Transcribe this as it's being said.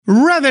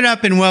Rev it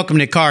up and welcome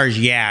to Cars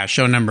Yeah,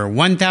 show number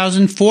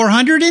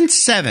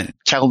 1407.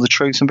 Tell the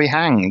truth and be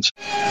hanged.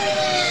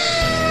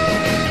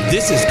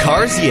 This is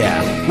Cars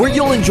Yeah, where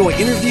you'll enjoy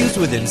interviews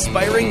with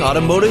inspiring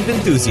automotive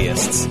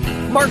enthusiasts.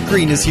 Mark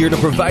Green is here to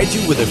provide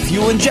you with a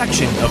fuel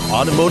injection of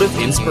automotive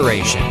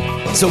inspiration.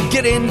 So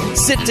get in,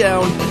 sit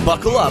down,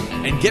 buckle up,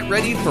 and get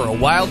ready for a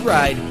wild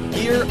ride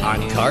here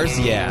on Cars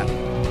Yeah.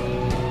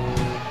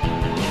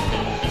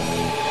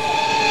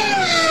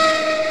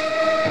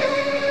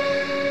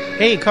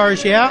 Hey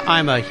Cars Yeah,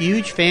 I'm a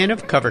huge fan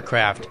of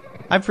Covercraft.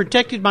 I've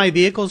protected my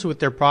vehicles with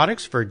their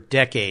products for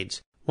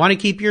decades. Want to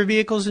keep your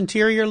vehicle's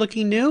interior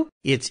looking new?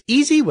 It's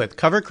easy with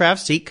Covercraft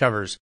seat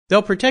covers.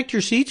 They'll protect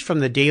your seats from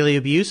the daily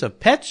abuse of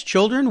pets,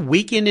 children,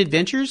 weekend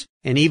adventures,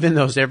 and even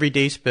those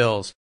everyday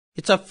spills.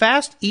 It's a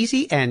fast,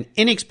 easy, and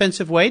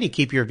inexpensive way to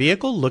keep your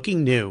vehicle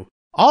looking new.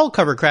 All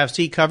Covercraft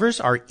seat covers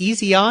are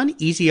easy on,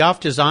 easy off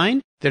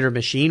design that are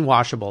machine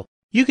washable.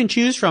 You can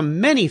choose from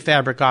many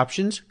fabric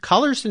options,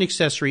 colors, and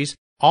accessories,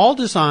 all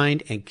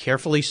designed and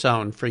carefully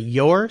sewn for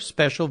your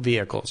special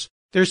vehicles.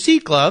 Their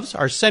seat gloves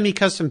are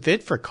semi-custom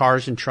fit for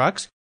cars and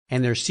trucks,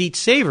 and their seat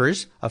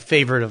savers, a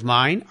favorite of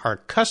mine, are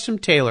custom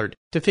tailored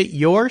to fit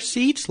your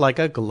seats like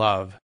a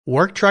glove.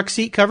 Work truck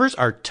seat covers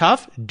are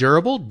tough,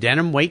 durable,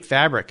 denim weight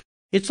fabric.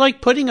 It's like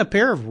putting a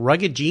pair of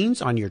rugged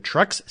jeans on your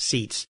truck's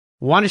seats.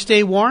 Want to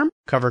stay warm?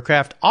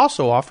 Covercraft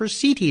also offers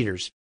seat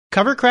heaters.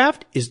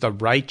 Covercraft is the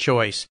right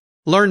choice.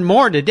 Learn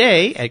more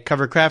today at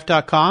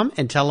covercraft.com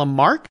and tell them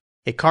Mark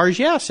at Cars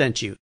Yeah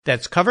sent you.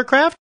 That's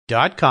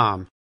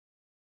covercraft.com.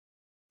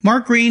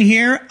 Mark Green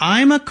here.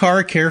 I'm a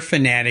car care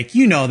fanatic.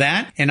 You know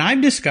that. And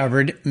I've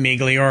discovered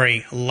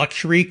Migliore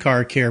luxury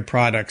car care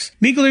products.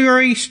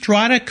 Migliore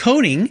Strata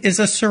Coating is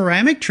a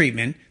ceramic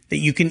treatment that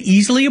you can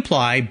easily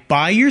apply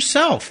by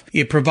yourself.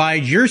 It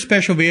provides your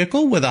special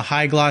vehicle with a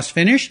high gloss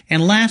finish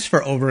and lasts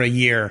for over a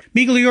year.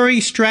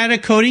 Migliore Strata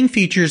Coating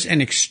features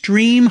an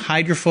extreme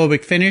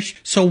hydrophobic finish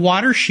so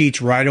water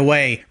sheets right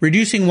away,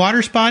 reducing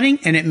water spotting,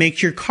 and it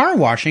makes your car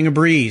washing a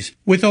breeze.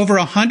 With over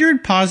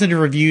 100 positive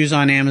reviews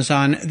on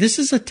Amazon, this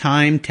is a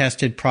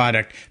time-tested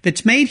product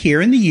that's made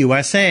here in the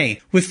USA.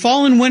 With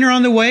fall and winter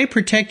on the way,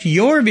 protect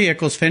your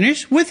vehicle's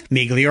finish with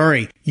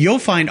Migliore. You'll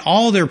find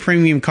all their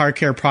premium car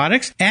care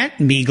products at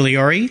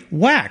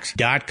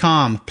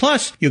MiglioreWax.com.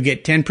 Plus, you'll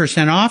get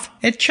 10% off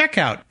at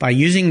checkout by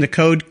using the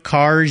code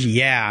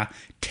CARSYEAH.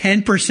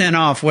 10%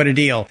 off. What a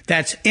deal.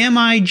 That's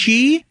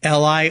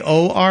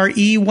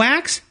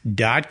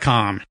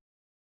MiglioreWax.com.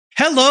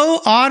 Hello,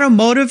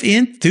 automotive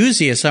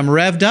enthusiasts. I'm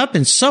revved up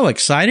and so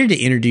excited to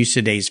introduce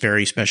today's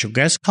very special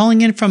guest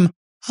calling in from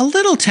a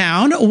little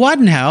town,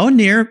 Waddenhoe,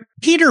 near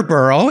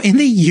Peterborough in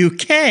the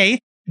UK,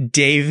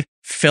 Dave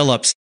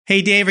Phillips.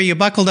 Hey, Dave, are you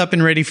buckled up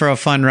and ready for a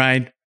fun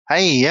ride?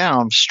 Hey, yeah,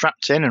 I'm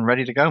strapped in and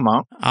ready to go,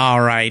 Mark.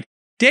 All right.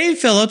 Dave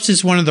Phillips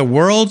is one of the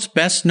world's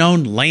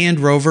best-known Land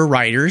Rover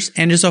writers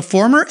and is a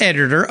former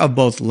editor of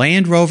both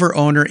Land Rover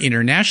Owner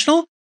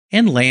International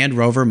and Land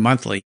Rover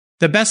Monthly,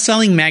 the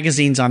best-selling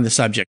magazines on the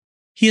subject.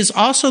 He is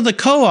also the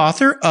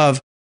co-author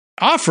of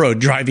Off-Road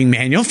Driving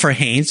Manual for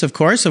Haynes, of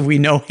course, if we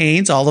know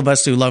Haynes, all of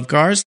us who love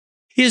cars.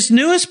 His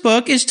newest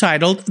book is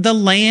titled The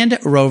Land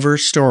Rover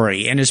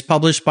Story and is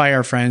published by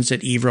our friends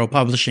at Evro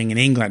Publishing in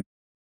England.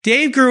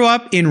 Dave grew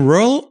up in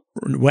rural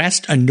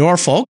West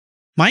Norfolk.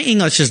 My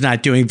English is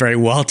not doing very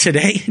well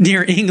today,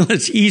 near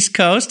England's East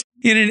Coast,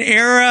 in an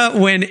era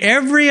when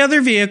every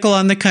other vehicle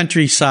on the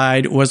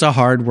countryside was a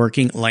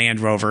hard-working Land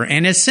Rover,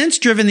 and has since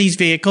driven these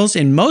vehicles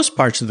in most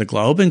parts of the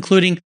globe,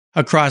 including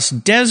across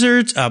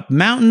deserts, up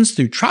mountains,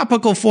 through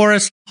tropical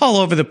forests, all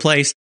over the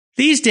place.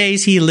 These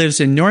days, he lives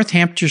in North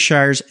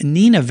Hampshire's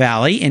Nina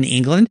Valley in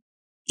England,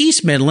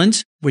 East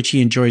Midlands, which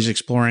he enjoys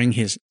exploring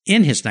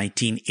in his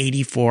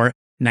 1984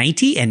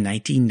 90 and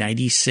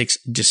 1996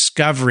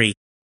 Discovery.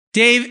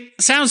 Dave,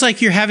 sounds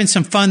like you're having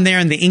some fun there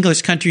in the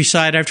English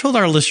countryside. I've told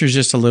our listeners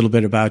just a little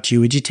bit about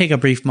you. Would you take a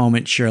brief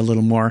moment, share a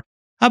little more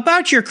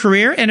about your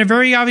career and a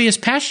very obvious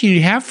passion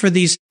you have for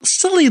these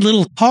silly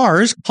little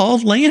cars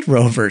called Land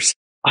Rovers?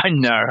 I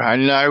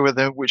know,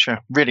 which are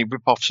really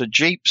rip-offs of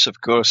Jeeps, of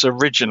course,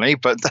 originally,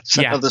 but that's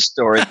another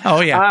story.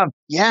 Oh, yeah.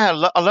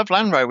 I love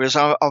Land Rovers.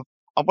 I've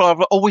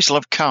always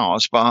loved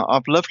cars, but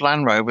I've loved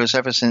Land Rovers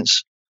ever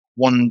since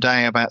one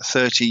day about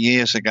 30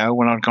 years ago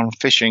when I'd gone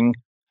fishing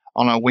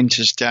on a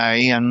winter's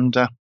day. And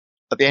at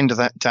the end of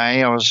that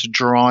day, I was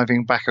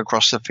driving back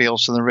across the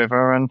fields to the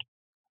river and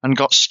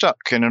got stuck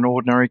in an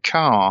ordinary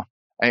car.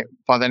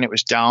 By then it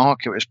was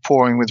dark, it was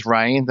pouring with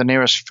rain. The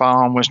nearest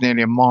farm was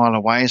nearly a mile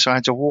away, so I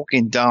had to walk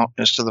in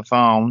darkness to the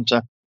farm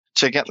to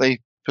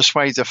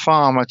persuade the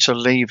farmer to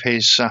leave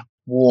his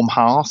warm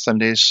hearth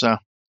and his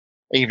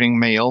evening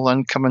meal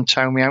and come and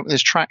tow me out with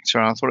his tractor.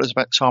 And I thought it was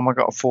about time I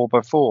got a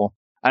 4x4.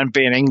 And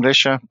being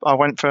English, I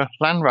went for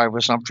Land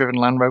Rovers, and I've driven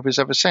Land Rovers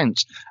ever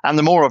since. And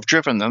the more I've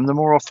driven them, the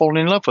more I've fallen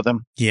in love with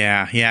them.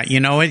 Yeah. You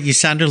know what? You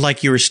sounded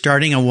like you were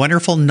starting a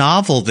wonderful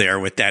novel there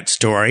with that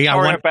story.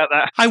 Sorry about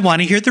that. I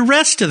want to hear the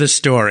rest of the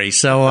story.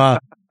 So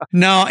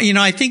No,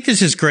 I think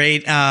this is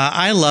great.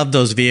 I love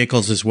those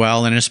vehicles as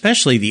well, and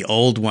especially the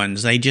old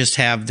ones. They just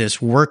have this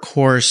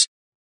workhorse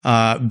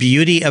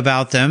beauty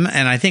about them,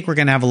 and I think we're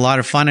going to have a lot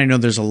of fun. I know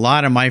there's a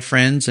lot of my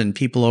friends and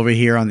people over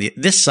here on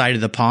this side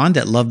of the pond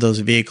that love those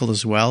vehicles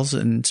as well,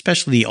 and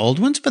especially the old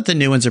ones, but the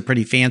new ones are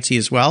pretty fancy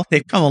as well.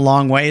 They've come a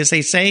long way, as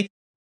they say.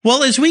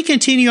 Well, as we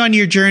continue on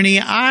your journey,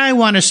 I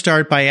want to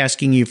start by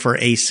asking you for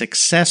a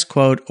success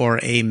quote or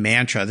a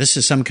mantra. This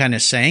is some kind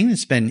of saying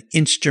that's been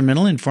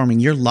instrumental in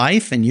forming your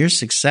life and your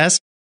success.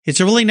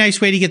 It's a really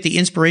nice way to get the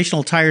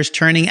inspirational tires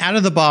turning out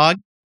of the bog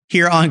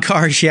here on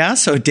Cars Yeah.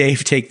 So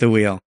Dave, take the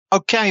wheel.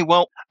 Okay,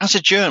 well, as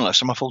a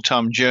journalist, I'm a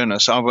full-time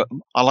journalist.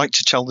 I like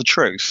to tell the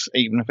truth,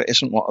 even if it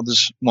isn't what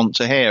others want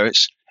to hear.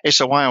 It's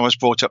the way I was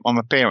brought up by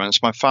my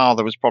parents. My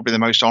father was probably the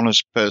most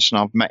honest person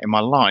I've met in my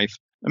life.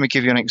 Let me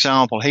give you an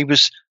example. He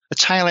was a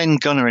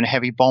tail-end gunner in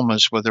heavy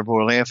bombers with the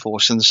Royal Air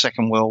Force in the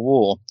Second World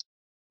War.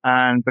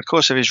 And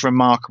because of his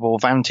remarkable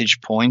vantage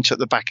point at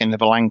the back end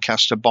of a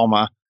Lancaster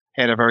bomber,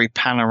 he had a very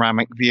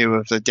panoramic view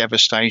of the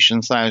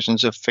devastation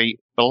thousands of feet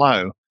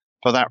below.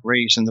 For that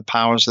reason, the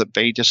powers that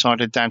be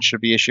decided Dad should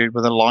be issued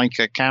with a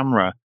Leica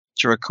camera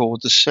to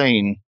record the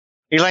scene.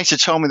 He later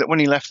told me that when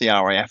he left the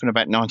RAF in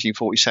about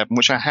 1947,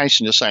 which I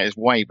hasten to say is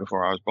way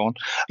before I was born,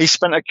 he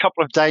spent a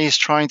couple of days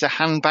trying to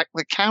hand back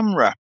the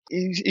camera.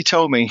 He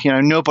told me,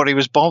 nobody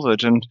was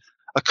bothered, and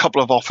a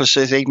couple of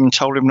officers even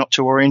told him not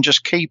to worry and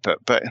just keep it.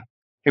 But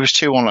he was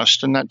too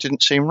honest, and that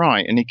didn't seem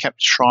right, and he kept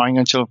trying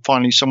until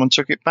finally someone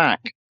took it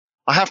back.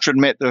 I have to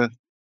admit that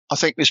I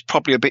think it was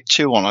probably a bit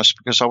too honest,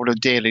 because I would have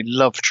dearly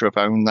loved to have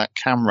owned that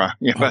camera.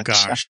 Oh,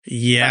 gosh.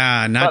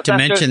 Yeah, not to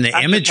mention the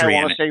imagery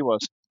in it. He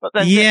was. But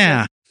then,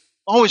 yeah.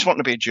 I always wanted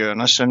to be a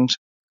journalist, and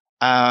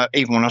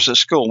even when I was at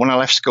school. When I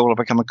left school,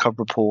 I became a cub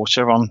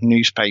reporter on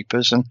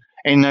newspapers, and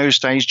in those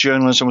days,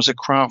 journalism was a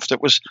craft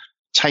that was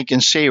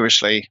taken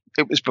seriously.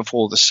 It was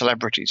before the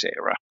celebrities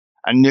era,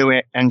 and new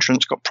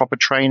entrants got proper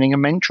training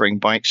and mentoring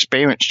by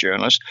experienced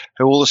journalists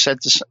who always said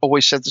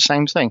the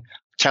same thing: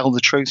 tell the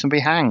truth and be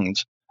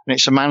hanged. And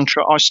it's a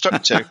mantra I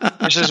stuck to,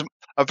 which is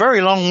a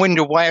very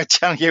long-winded way of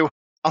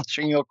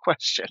answering your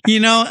question.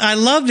 I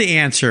love the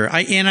answer.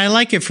 I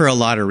like it for a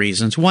lot of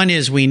reasons. One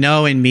is, we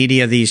know in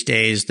media these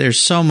days, there's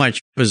so much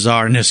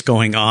bizarreness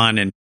going on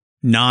and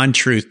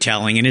non-truth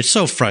telling, and it's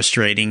so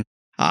frustrating.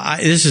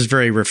 This is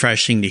very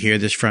refreshing to hear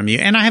this from you.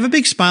 And I have a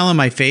big smile on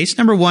my face.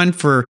 Number one,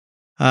 for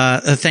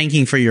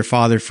thanking for your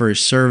father for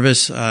his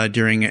service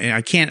during,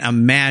 I can't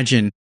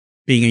imagine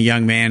being a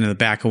young man in the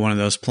back of one of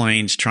those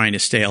planes trying to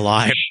stay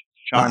alive.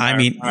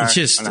 It's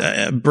just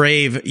a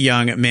brave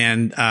young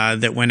men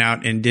that went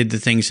out and did the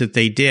things that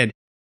they did.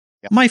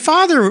 Yep. My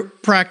father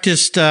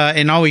practiced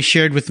and always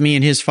shared with me,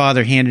 and his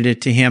father handed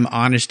it to him,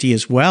 honesty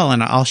as well.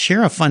 And I'll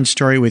share a fun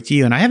story with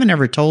you. And I haven't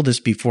ever told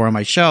this before on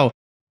my show.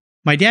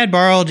 My dad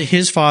borrowed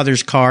his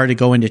father's car to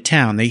go into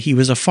town. He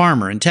was a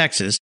farmer in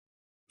Texas,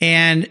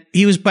 and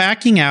he was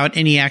backing out,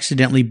 and he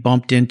accidentally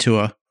bumped into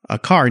a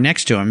car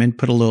next to him and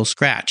put a little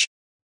scratch.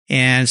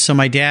 And so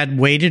my dad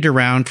waited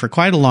around for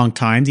quite a long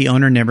time. The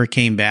owner never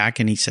came back,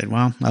 and he said,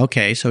 well,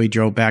 okay. So he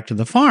drove back to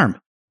the farm.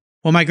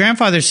 Well, my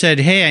grandfather said,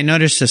 hey, I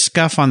noticed a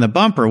scuff on the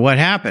bumper. What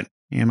happened?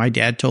 And my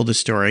dad told the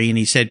story, and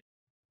he said,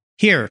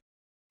 here,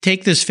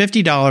 take this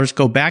 $50,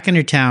 go back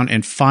into town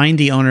and find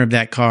the owner of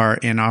that car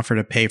and offer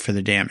to pay for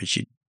the damage.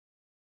 And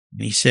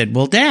he said,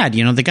 well, Dad,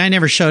 the guy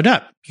never showed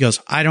up. He goes,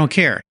 I don't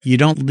care. You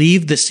don't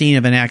leave the scene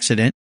of an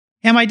accident.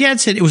 And my dad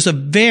said it was a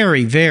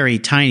very, very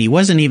tiny,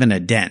 wasn't even a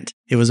dent.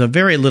 It was a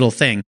very little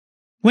thing.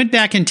 Went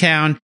back in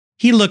town.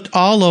 He looked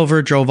all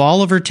over, drove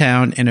all over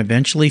town, and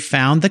eventually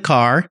found the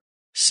car,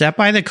 sat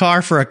by the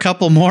car for a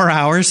couple more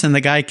hours, and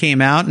the guy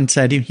came out and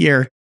said,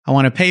 here, I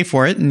want to pay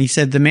for it. And he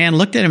said, the man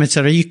looked at him and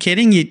said, are you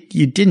kidding?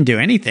 You didn't do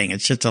anything.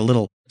 It's just a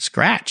little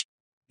scratch.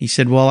 He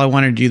said, well, I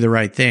want to do the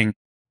right thing.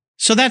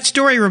 So that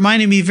story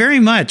reminded me very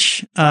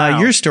much,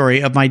 your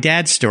story of my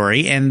dad's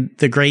story and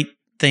the great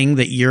thing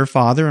that your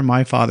father and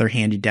my father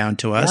handed down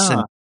to us.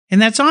 Yeah.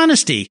 And that's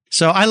honesty.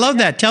 So I love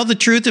that. Tell the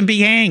truth and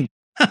be hanged.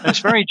 It's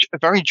very,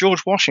 very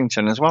George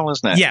Washington as well,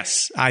 isn't it?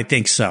 Yes, I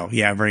think so.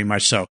 Yeah, very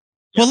much so.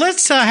 Well,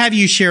 let's have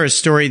you share a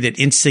story that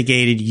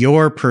instigated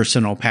your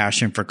personal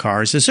passion for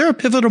cars. Is there a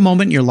pivotal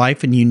moment in your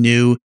life when you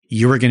knew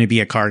you were going to be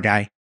a car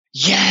guy?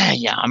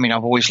 Yeah. I mean,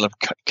 I've always loved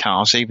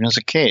cars, even as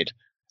a kid.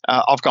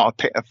 I've got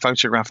a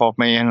photograph of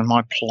me in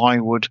my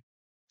plywood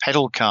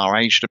pedal car,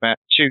 aged about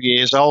 2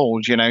 years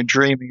old,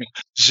 dreaming,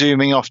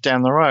 zooming off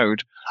down the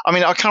road. I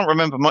mean, I can't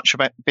remember much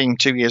about being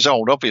 2 years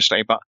old,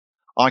 obviously, but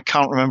I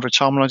can't remember a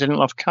time when I didn't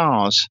love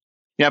cars.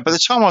 By the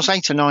time I was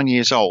 8 or 9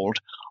 years old,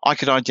 I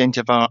could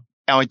identify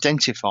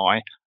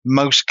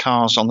most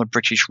cars on the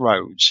British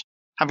roads.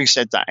 Having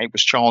said that, it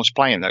was child's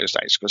play in those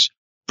days, because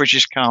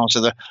British cars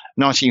of the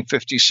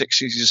 1950s,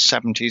 60s,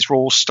 70s were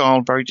all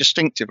styled very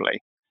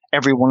distinctively.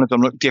 Every one of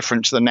them looked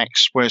different to the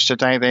next, whereas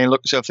today they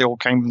look as if they all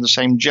came from the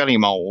same jelly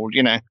mold,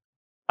 And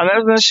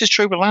this is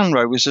true with Land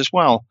Rovers as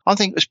well. I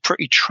think it was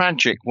pretty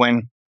tragic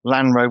when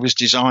Land Rover's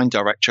design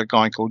director, a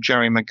guy called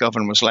Jerry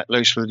McGovern, was let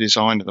loose with the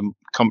design of the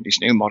company's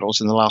new models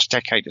in the last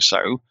decade or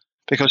so.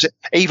 because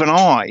even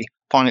I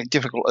find it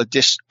difficult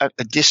at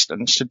a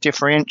distance to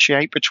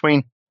differentiate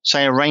between,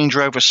 say, a Range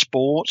Rover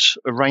Sport,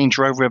 a Range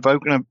Rover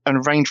Evoque, and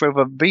a Range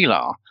Rover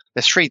Velar.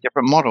 They're three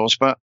different models,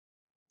 but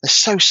they're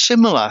so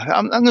similar.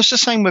 And it's the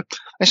same with,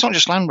 it's not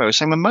just Land Rover,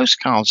 same with most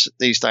cars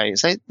these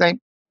days.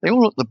 They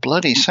all look the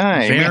bloody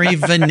same. Very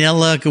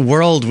vanilla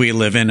world we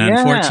live in,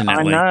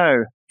 unfortunately. I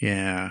know.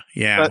 Yeah.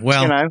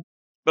 But,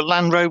 but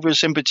Land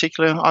Rovers in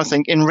particular, I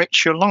think,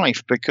 enrich your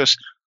life because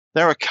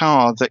they're a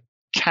car that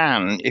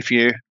can, if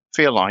you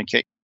feel like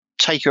it,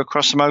 take you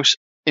across the most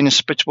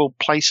inhospitable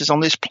places on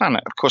this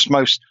planet. Of course,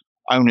 most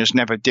owners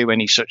never do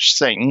any such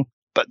thing,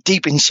 but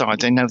deep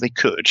inside, they know they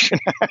could.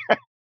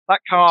 That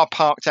car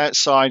parked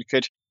outside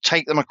could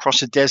take them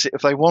across a desert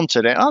if they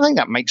wanted it. I think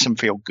that makes them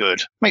feel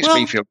good. Makes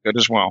me feel good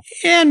as well.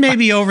 And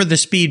maybe over the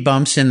speed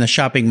bumps in the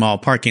shopping mall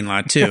parking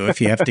lot, too, if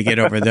you have to get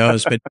over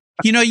those. But,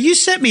 you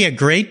sent me a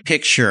great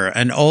picture,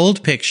 an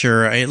old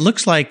picture. It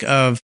looks like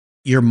of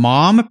your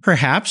mom,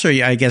 perhaps, or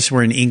I guess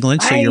we're in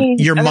England, so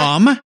your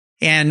mom.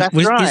 And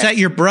is that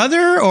your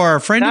brother or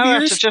a friend of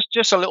yours? No, it's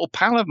just a little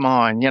pal of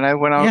mine,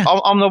 when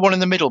I'm the one in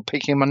the middle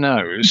picking my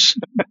nose.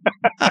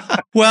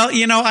 Well,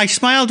 I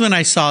smiled when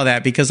I saw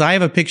that because I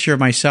have a picture of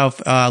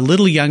myself a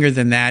little younger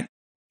than that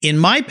in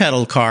my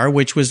pedal car,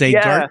 which was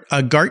a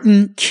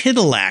Garton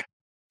Cadillac.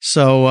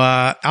 So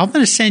I'm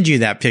going to send you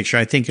that picture.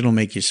 I think it'll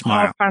make you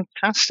smile. Oh,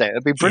 fantastic.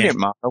 It'd be brilliant,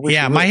 Mark.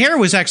 Yeah, my hair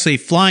was actually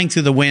flying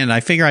through the wind. I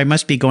figure I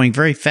must be going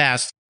very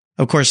fast.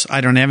 Of course,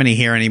 I don't have any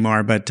hair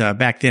anymore, but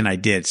back then I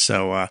did.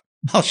 So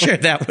I'll share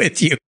that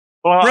with you.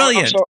 Well,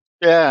 brilliant.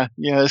 Yeah,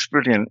 it's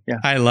brilliant. Yeah.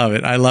 I love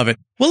it.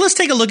 Well, let's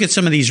take a look at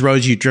some of these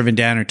roads you've driven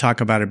down and talk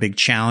about a big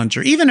challenge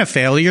or even a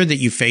failure that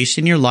you faced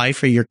in your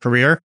life or your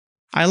career.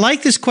 I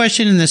like this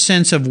question in the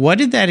sense of what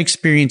did that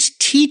experience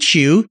teach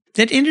you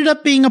that ended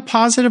up being a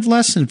positive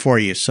lesson for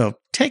you? So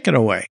take it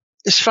away.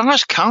 As far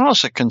as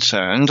cars are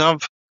concerned,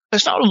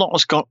 there's not a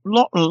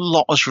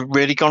lot has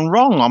really gone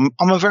wrong.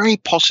 I'm a very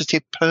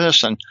positive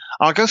person.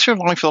 I go through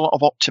life with a lot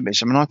of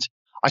optimism, and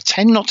I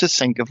tend not to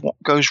think of what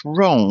goes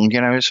wrong.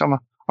 So I'm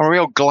a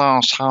real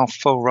glass half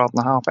full rather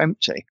than half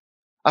empty.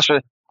 That's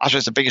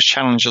the biggest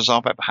challenges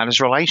I've ever had is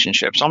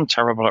relationships. I'm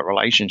terrible at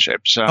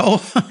relationships.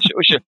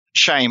 Which is a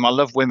shame. I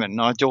love women.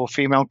 I adore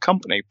female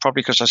company,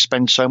 probably because I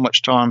spend so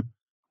much time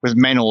with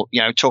men,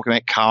 talking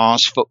about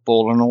cars,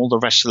 football, and all the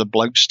rest of the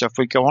bloke stuff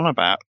we go on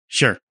about.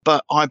 Sure.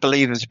 But I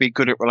believe that to be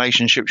good at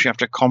relationships, you have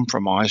to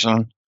compromise,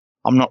 and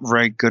I'm not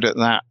very good at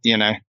that,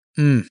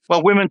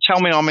 Well, women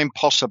tell me I'm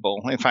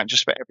impossible. In fact,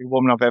 just about every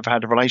woman I've ever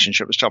had a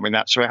relationship has told me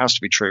that, so it has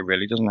to be true,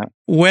 really, doesn't it?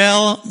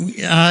 Well,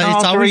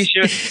 cars are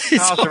easier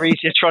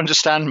to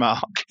understand,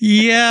 Mark.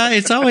 Yeah,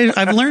 it's always.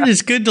 I've learned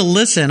it's good to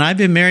listen. I've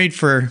been married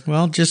for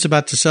just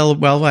about to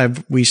celebrate. Well,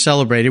 we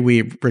celebrated.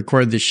 We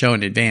recorded this show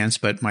in advance,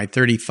 but my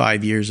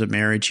 35 years of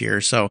marriage here.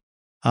 So,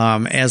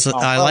 as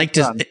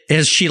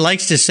she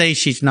likes to say,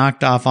 she's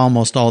knocked off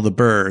almost all the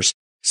burrs.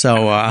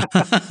 So,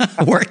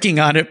 working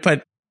on it,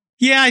 but.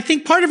 Yeah, I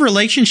think part of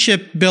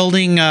relationship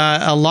building,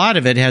 a lot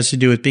of it has to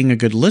do with being a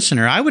good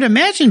listener. I would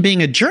imagine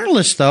being a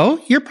journalist, though,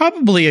 you're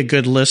probably a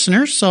good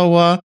listener.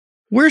 So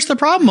where's the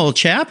problem, old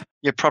chap?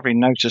 You probably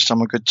noticed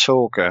I'm a good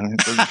talker.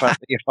 The fact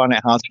that you find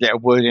it hard to get a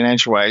word in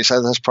edgeways,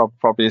 so that's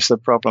probably is the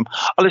problem.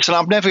 Listen,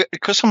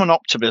 because I'm an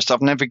optimist,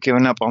 I've never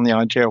given up on the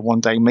idea of one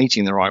day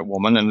meeting the right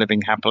woman and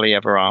living happily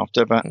ever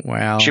after.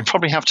 But she'd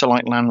probably have to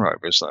like Land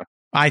Rovers, though.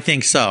 I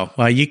think so.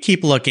 Well, you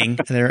keep looking.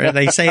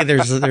 They say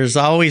there's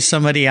always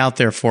somebody out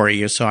there for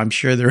you, so I'm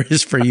sure there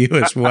is for you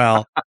as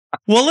well.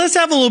 Well, let's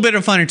have a little bit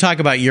of fun and talk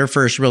about your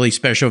first really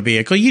special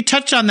vehicle. You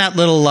touched on that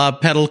little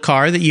pedal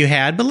car that you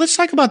had, but let's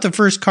talk about the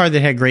first car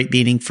that had great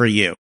meaning for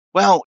you.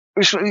 Well,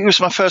 it was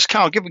my first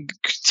car. I'll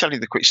tell you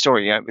the quick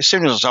story. As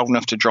soon as I was old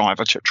enough to drive,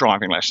 I took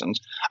driving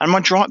lessons.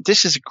 And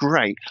this is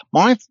great.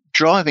 My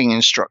driving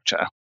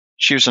instructor,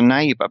 she was a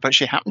neighbour, but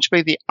she happened to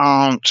be the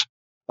aunt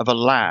of a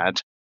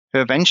lad who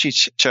eventually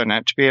turned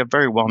out to be a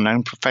very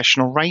well-known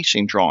professional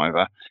racing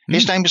driver.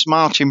 His name was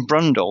Martin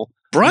Brundle.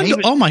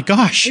 Oh, my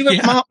gosh. He was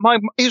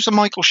the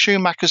Michael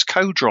Schumacher's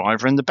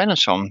co-driver in the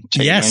Benetton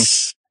team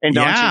in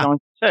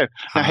 1992.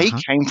 Now, he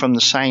came from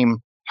the same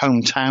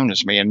hometown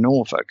as me in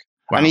Norfolk,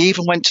 and he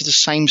even went to the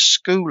same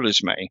school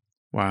as me.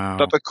 Wow.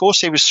 But because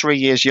he was 3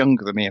 years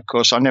younger than me, of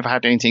course, I never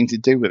had anything to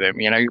do with him,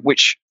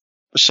 which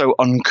so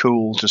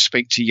uncool to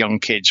speak to young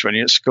kids when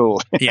you're at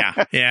school.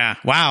 Yeah.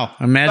 Wow.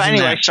 Imagine but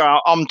anyway, that. So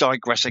I'm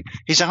digressing.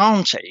 His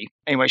auntie,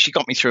 anyway, she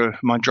got me through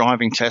my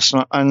driving test,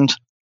 and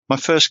my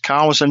first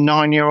car was a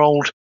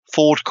 9-year-old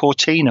Ford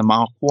Cortina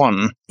Mark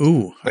I.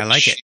 Ooh, I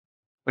like it.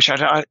 Which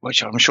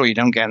I'm sure you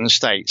don't get in the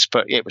States,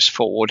 but it was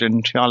Ford,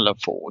 and I love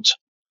Fords.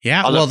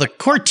 Yeah, the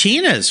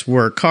Cortinas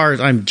were cars.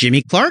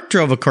 Jimmy Clark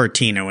drove a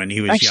Cortina when he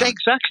was young.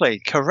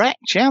 Exactly,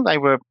 correct. Yeah, they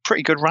were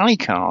pretty good rally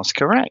cars,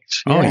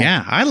 correct. Oh,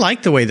 yeah. I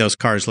like the way those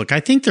cars look. I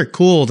think they're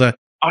cool. I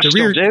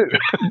still do.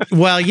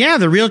 Well, yeah,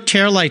 the rear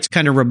taillights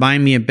kind of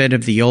remind me a bit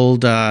of the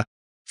old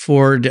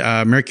Ford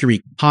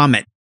Mercury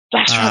Comet.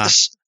 That's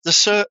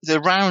right, the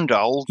round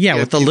old. Yeah,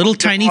 with the little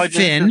tiny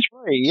fin.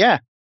 Yeah.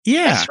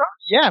 Yeah. That's right.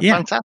 Yeah,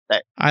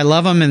 fantastic. I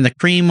love them, and the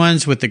cream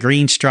ones with the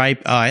green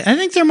stripe. I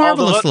think they're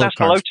marvelous little that's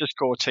cars. The Lotus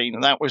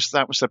Cortina. That was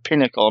the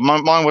pinnacle.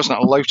 Mine wasn't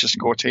a Lotus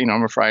Cortina,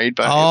 I'm afraid,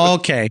 but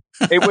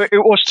it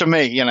was to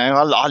me. You know,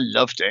 I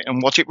loved it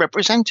and what it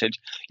represented.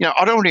 You know,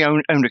 I'd already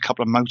owned a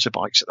couple of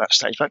motorbikes at that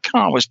stage. That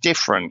car was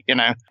different. You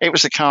know, it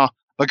was the car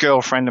my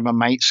girlfriend and my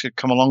mates could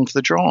come along for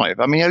the drive.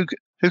 I mean,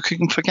 who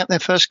can forget their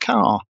first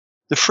car?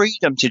 The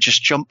freedom to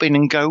just jump in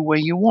and go where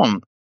you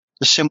want.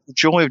 The simple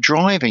joy of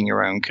driving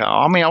your own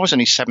car. I mean, I was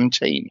only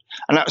 17,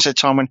 and that was a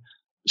time when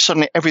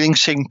suddenly everything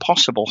seemed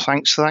possible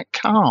thanks to that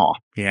car.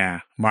 Yeah,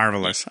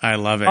 marvelous. I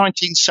love it.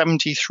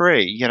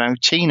 1973, you know,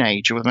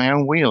 teenager with my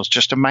own wheels,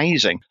 just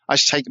amazing.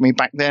 It's taking me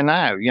back there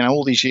now, you know,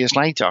 all these years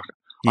later.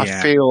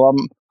 I feel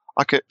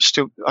I could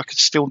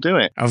still do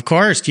it. Of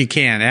course you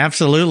can.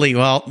 Absolutely.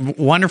 Well,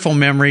 wonderful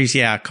memories.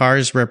 Yeah,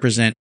 cars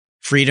represent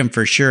freedom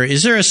for sure.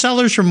 Is there a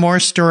seller's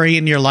remorse story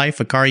in your life,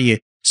 a car you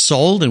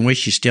sold and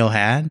wish you still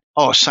had?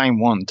 Oh, same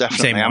one,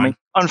 definitely. I mean,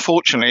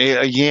 unfortunately,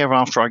 a year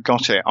after I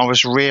got it, I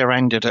was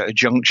rear-ended at a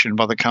junction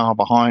by the car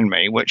behind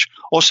me, which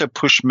also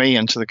pushed me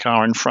into the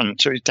car in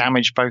front, so it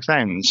damaged both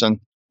ends. And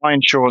my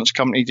insurance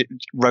company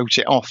wrote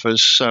it off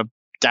as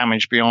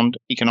damage beyond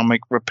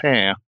economic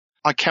repair.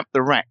 I kept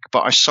the wreck,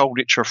 but I sold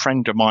it to a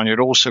friend of mine who had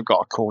also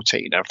got a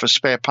Cortina for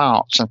spare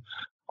parts, and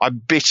I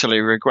bitterly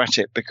regret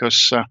it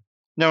because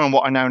knowing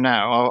what I know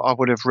now, I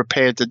would have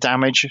repaired the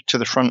damage to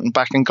the front and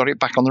back and got it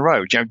back on the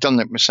road. You know, done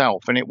it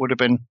myself, and it would have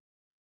been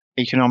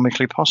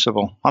economically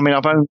possible. I mean,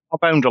 I've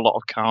owned a lot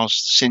of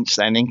cars since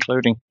then,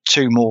 including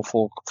 2 more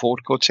Ford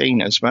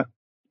Cortinas, but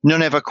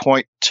none ever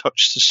quite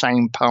touched the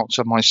same parts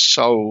of my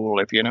soul,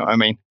 if you know what I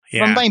mean.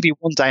 Yeah. Well, maybe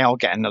one day I'll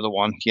get another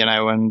one, you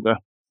know, and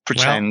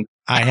pretend. Well,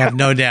 I have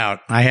no doubt.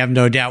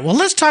 Well,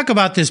 let's talk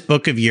about this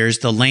book of yours,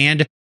 The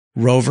Land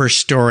Rover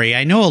Story.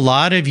 I know a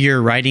lot of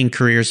your writing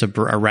careers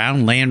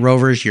around Land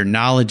Rovers. Your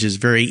knowledge is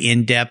very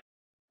in-depth.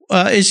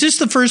 Is this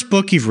the first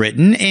book you've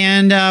written?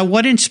 And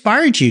what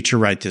inspired you to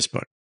write this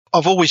book?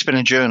 I've always been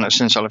a journalist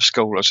since I left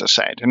school, as I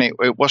said. And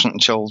it wasn't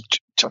until,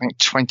 I think,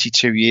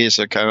 22 years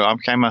ago I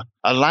became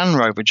a Land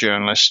Rover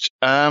journalist.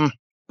 But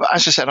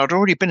as I said, I'd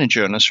already been a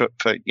journalist for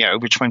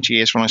over 20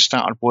 years when I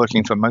started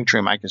working for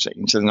Motoring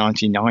magazines in the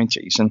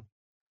 1990s. And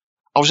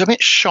I was a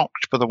bit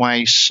shocked by the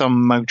way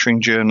some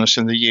motoring journalists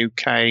in the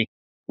UK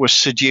were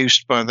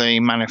seduced by the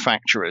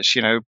manufacturers.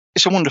 You know,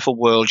 it's a wonderful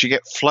world. You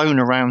get flown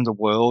around the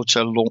world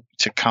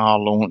to car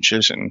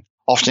launches and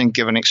often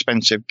given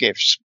expensive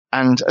gifts.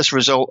 And as a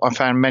result, I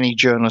found many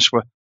journalists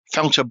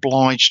felt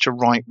obliged to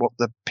write what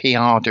the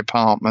PR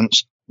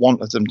departments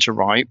wanted them to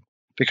write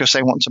because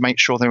they want to make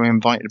sure they were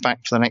invited back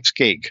for the next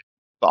gig.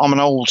 But I'm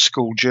an old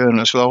school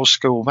journalist with old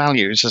school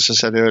values. As I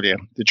said earlier,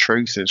 the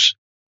truth is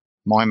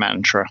my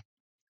mantra.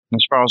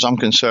 As far as I'm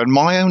concerned,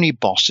 my only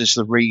boss is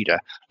the reader,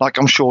 like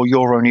I'm sure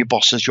your only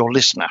boss is your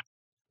listener.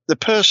 The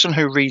person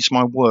who reads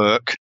my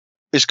work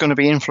is going to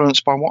be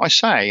influenced by what I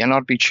say, and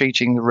I'd be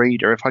cheating the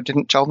reader if I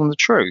didn't tell them the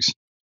truth.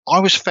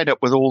 I was fed up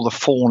with all the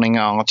fawning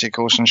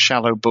articles and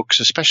shallow books,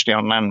 especially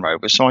on Land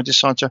Rovers, so I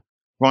decided to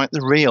write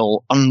the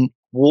real,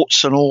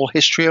 warts and all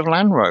history of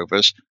Land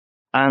Rovers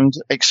and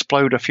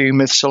explode a few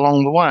myths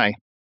along the way.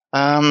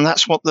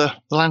 That's what the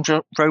Land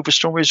Rover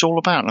story is all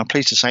about. And I'm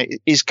pleased to say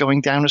it is going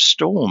down a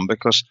storm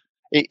because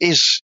it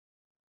is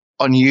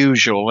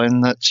unusual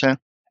in that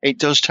it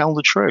does tell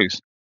the truth.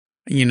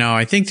 You know,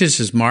 I think this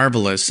is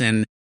marvelous.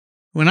 And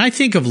when I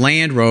think of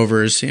Land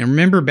Rovers, and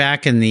remember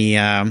back in the,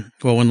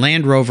 when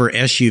Land Rover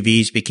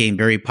SUVs became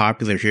very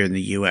popular here in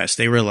the U.S.,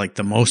 they were like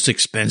the most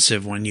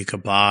expensive one you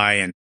could buy.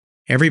 And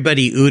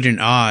everybody oohed and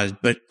awed.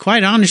 But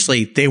quite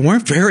honestly, they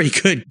weren't very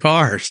good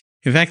cars.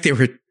 In fact,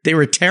 they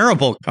were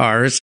terrible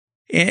cars.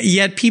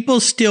 Yet people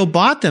still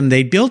bought them.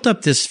 They built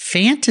up this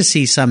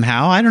fantasy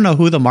somehow. I don't know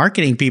who the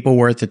marketing people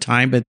were at the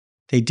time, but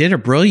they did a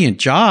brilliant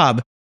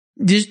job.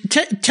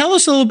 Tell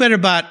us a little bit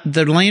about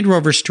the Land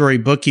Rover story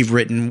book you've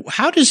written.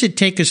 How does it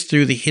take us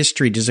through the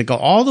history? Does it go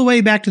all the way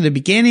back to the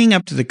beginning,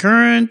 up to the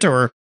current,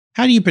 or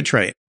how do you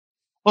portray it?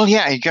 Well,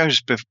 yeah, it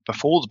goes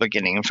before the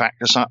beginning. In fact,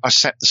 as I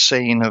set the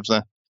scene of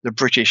the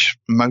British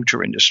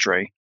motor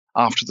industry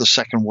after the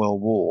Second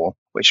World War,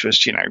 which was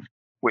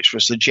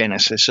the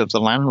genesis of the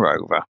Land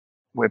Rover.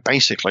 We're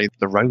basically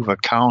the Rover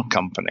Car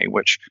Company,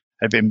 which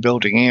had been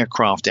building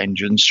aircraft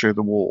engines through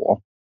the war.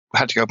 We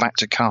had to go back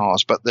to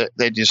cars, but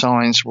their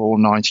designs were all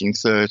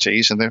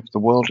 1930s, and the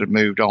world had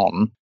moved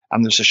on,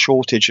 and there's a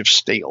shortage of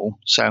steel,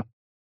 so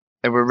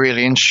they were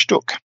really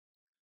stuck.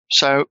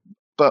 So,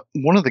 but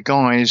one of the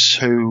guys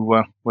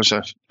who was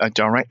a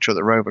director of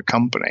the Rover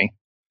Company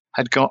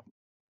had got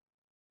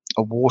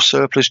a war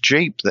surplus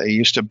Jeep that he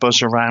used to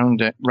buzz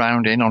around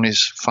in on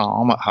his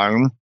farm at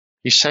home.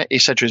 He said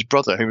to his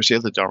brother, who was the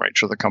other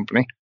director of the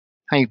company,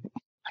 hey,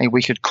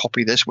 we could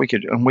copy this, we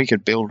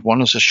could build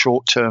one as a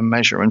short-term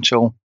measure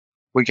until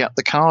we get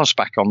the cars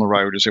back on the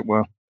road, as it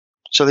were.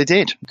 So they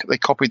did. They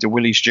copied the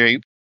Willys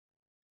Jeep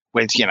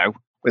with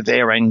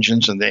their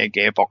engines and their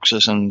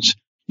gearboxes and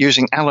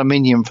using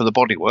aluminium for the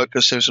bodywork,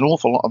 because there's an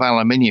awful lot of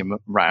aluminium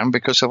around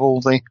because of all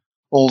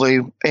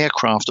the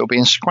aircraft that were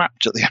being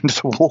scrapped at the end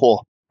of the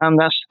war. And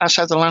that's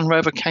how the Land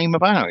Rover came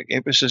about.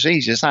 It was as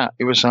easy as that.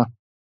 It was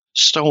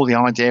stole the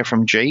idea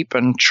from Jeep,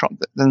 and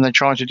then they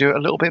tried to do it a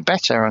little bit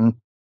better, and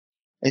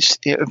it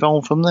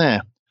evolved from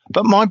there.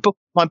 But my book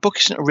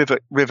isn't a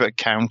rivet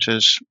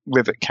counters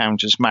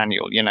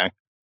manual. You know,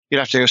 you'd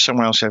have to go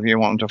somewhere else if you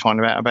wanted to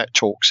find out about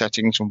torque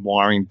settings and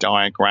wiring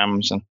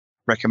diagrams and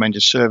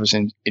recommended service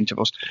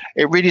intervals.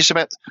 It really is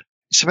about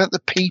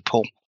the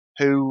people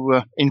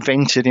who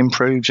invented,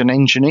 improved, and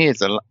engineered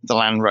the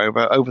Land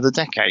Rover over the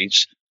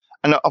decades.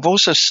 And I've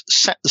also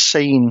set the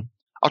scene.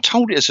 I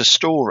told it as a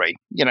story.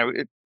 You know,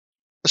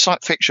 it's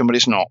like fiction, but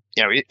it's not.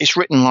 You know, it's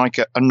written like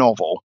a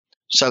novel,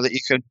 so that you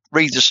could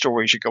read the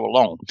story as you go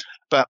along.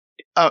 But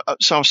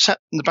so I've set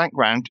in the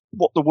background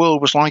what the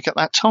world was like at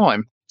that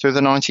time, through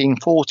the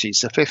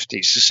 1940s, the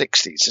 50s, the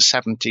 60s, the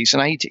 70s,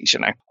 and 80s. You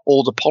know,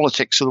 all the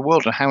politics of the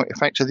world and how it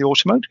affected the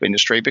automotive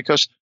industry,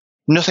 because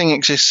nothing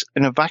exists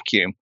in a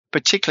vacuum,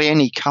 particularly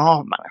any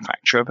car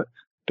manufacturer, but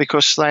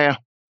because they're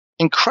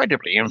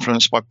incredibly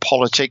influenced by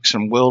politics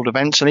and world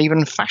events and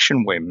even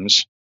fashion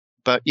whims.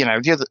 But, you know,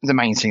 the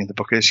main thing of the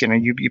book is, you know,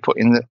 you put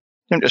in you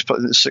don't just put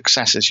in the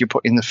successes, you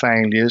put in the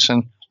failures.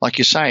 And like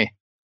you say,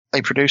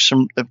 they've produced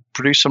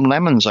some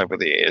lemons over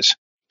the years.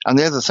 And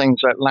the other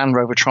things that Land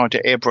Rover tried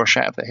to airbrush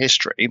out of the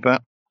history.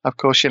 But, of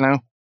course, you know,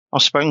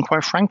 I've spoken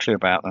quite frankly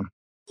about them.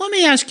 Let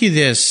me ask you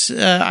this.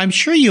 I'm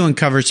sure you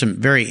uncovered some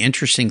very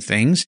interesting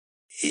things.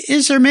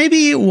 Is there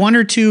maybe one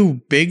or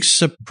two big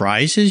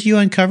surprises you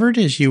uncovered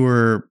as you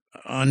were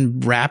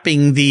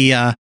unwrapping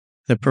the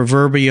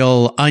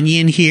proverbial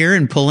onion here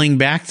and pulling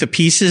back the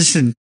pieces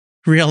and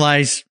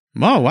realize,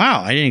 oh,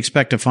 wow, I didn't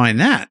expect to find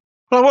that?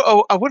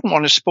 Well, I wouldn't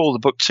want to spoil the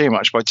book too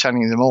much by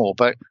telling you them all,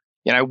 but,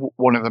 you know,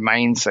 one of the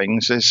main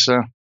things is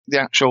the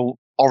actual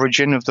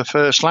origin of the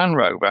first Land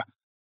Rover.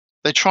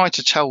 They tried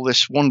to tell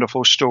this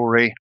wonderful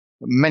story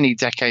many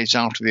decades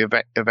after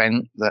the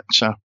event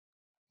that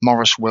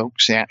Maurice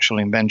Wilks, the actual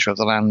inventor of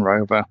the Land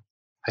Rover,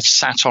 had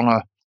sat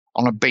on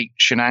a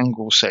beach in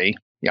Anglesey,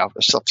 off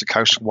the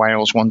coast of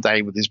Wales, one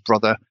day with his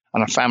brother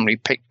on a family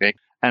picnic,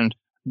 and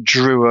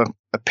drew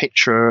a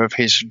picture of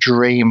his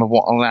dream of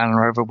what a Land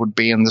Rover would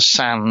be in the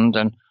sand,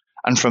 and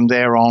from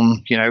there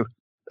on, you know,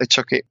 they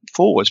took it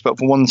forwards. But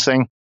for one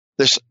thing,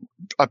 this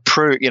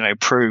proved, you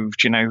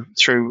know,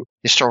 through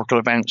historical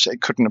events, it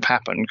couldn't have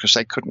happened because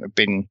they couldn't have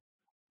been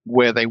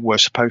where they were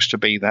supposed to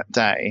be that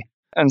day.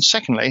 And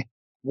secondly,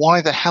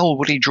 why the hell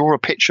would he draw a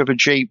picture of a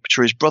Jeep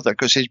to his brother?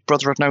 Because his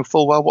brother had known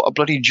full well what a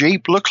bloody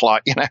Jeep looked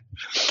like, you know.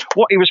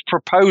 What he was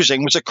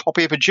proposing was a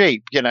copy of a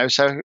Jeep, you know,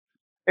 so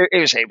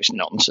it was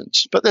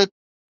nonsense.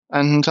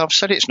 And I've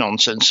said it's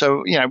nonsense,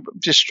 so, you know,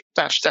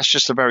 that's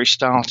just the very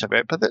start of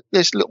it. But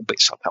there's little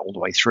bits of that all the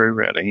way through,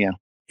 really, yeah.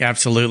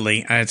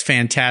 Absolutely. It's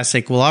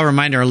fantastic. Well, I'll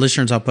remind our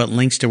listeners, I'll put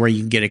links to where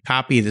you can get a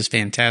copy of this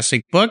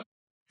fantastic book,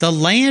 The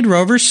Land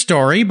Rover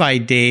Story by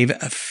Dave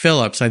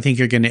Phillips. I think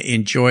you're going to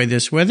enjoy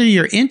this, whether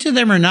you're into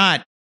them or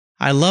not.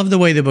 I love the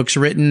way the book's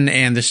written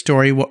and the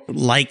story,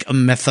 like a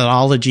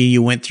methodology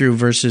you went through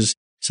versus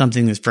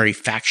something that's very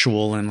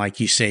factual and, like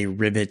you say,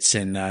 rivets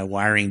and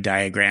wiring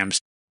diagrams.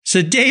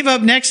 So, Dave,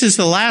 up next is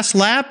the last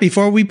lap.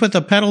 Before we put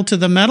the pedal to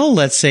the metal,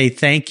 let's say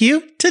thank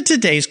you to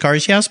today's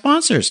Cars Yeah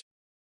sponsors.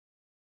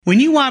 When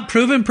you want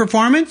proven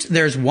performance,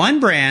 there's one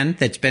brand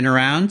that's been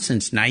around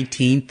since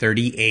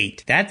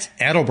 1938. That's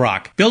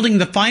Edelbrock, building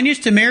the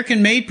finest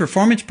American-made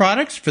performance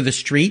products for the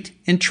street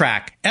and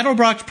track.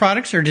 Edelbrock's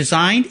products are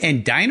designed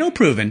and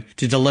dyno-proven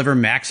to deliver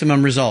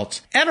maximum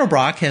results.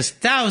 Edelbrock has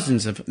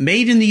thousands of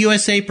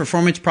made-in-the-USA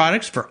performance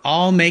products for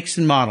all makes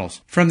and models.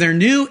 From their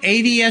new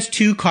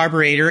AVS2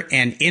 carburetor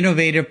and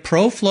innovative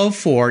ProFlow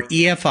 4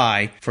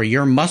 EFI for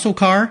your muscle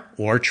car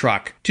or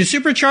truck, to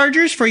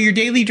superchargers for your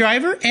daily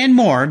driver and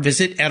more,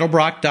 visit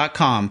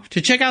Edelbrock.com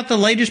to check out the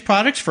latest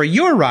products for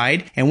your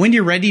ride. And when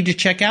you're ready to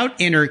check out,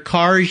 enter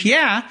Cars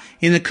Yeah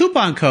in the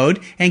coupon code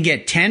and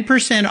get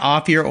 10%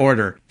 off your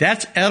order.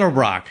 That's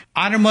Edelbrock,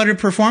 automotive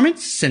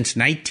performance since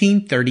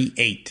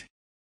 1938.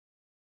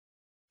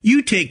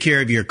 You take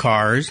care of your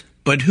cars,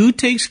 but who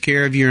takes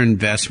care of your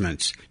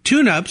investments?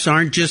 Tune-ups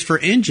aren't just for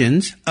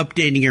engines.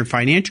 Updating your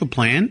financial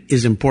plan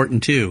is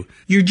important too.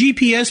 Your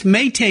GPS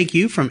may take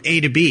you from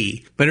A to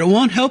B, but it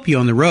won't help you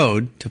on the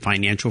road to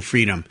financial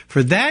freedom.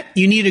 For that,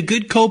 you need a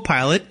good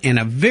co-pilot and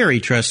a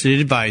very trusted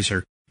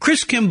advisor.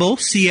 Chris Kimball,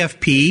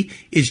 CFP,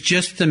 is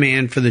just the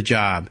man for the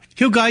job.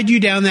 He'll guide you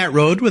down that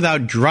road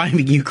without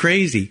driving you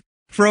crazy.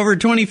 For over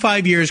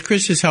 25 years,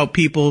 Chris has helped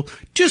people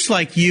just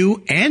like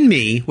you and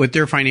me with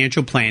their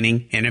financial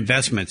planning and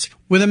investments.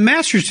 With a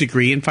master's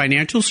degree in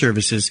financial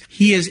services,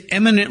 he is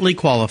eminently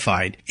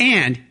qualified,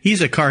 and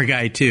he's a car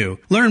guy too.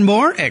 Learn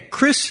more at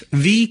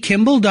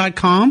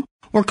chrisvkimball.com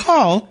or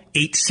call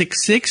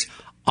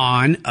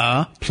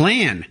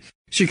 866-ON-A-PLAN.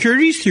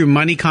 Securities through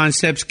Money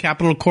Concepts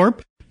Capital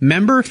Corp.,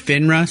 member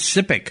FINRA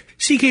SIPC.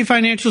 CK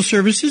Financial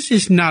Services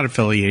is not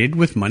affiliated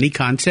with Money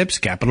Concepts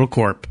Capital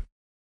Corp.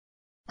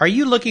 Are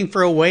you looking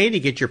for a way to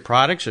get your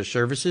products or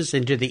services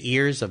into the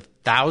ears of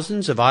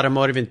thousands of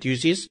automotive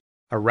enthusiasts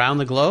around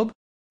the globe?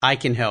 I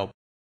can help.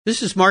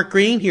 This is Mark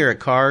Green here at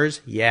Cars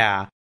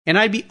Yeah. and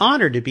I'd be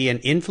honored to be an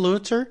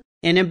influencer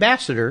and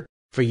ambassador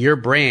for your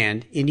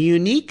brand in a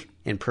unique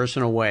and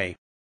personal way.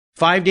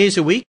 5 days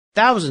a week,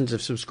 thousands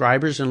of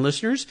subscribers and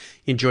listeners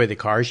enjoy the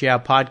Cars Yeah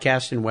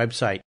podcast and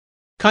website.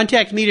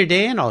 Contact me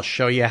today and I'll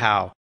show you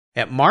how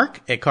at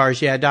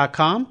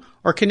mark@carsyeah.com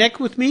or connect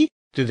with me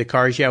through the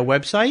Cars Yeah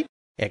website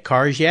at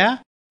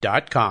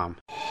carsyeah.com.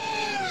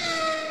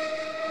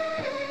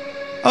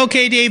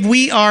 Okay, Dave,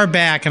 we are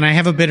back, and I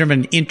have a bit of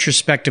an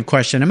introspective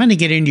question. I'm going to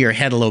get into your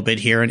head a little bit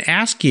here and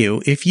ask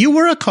you, if you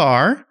were a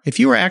car, if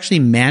you were actually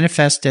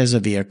manifest as a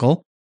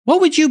vehicle, what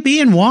would you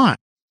be and why?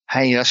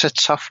 Hey, that's a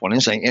tough one,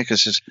 isn't it?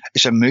 Because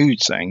it's a mood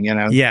thing, you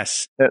know.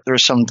 Yes. There are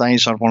some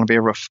days I'd want to be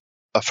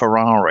a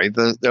Ferrari.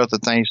 The other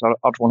days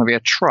I'd want to be a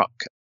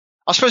truck.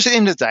 I suppose at the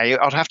end of the day,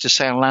 I'd have to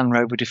say a Land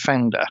Rover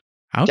Defender.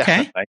 Okay.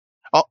 Definitely.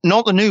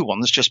 Not the new one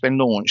that's just been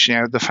launched, you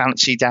know, the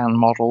fancy down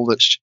model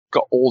that's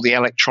got all the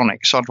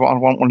electronics. I'd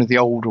want one of the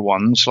older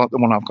ones, like the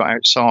one I've got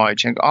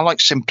outside. You know, I like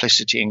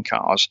simplicity in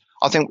cars.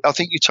 I think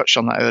you touched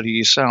on that earlier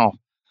yourself.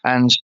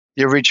 And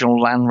the original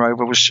Land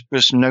Rover was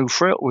a no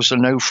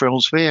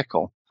frills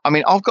vehicle. I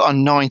mean, I've got a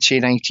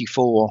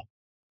 1984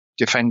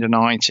 Defender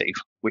 90,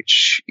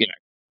 which, you know,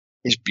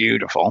 is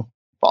beautiful.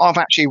 But I've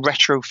actually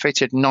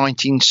retrofitted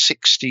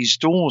 1960s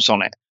doors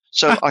on it.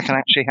 So I can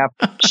actually have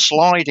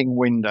sliding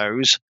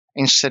windows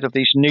instead of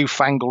these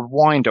newfangled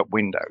wind-up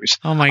windows.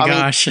 Oh my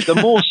gosh! Mean,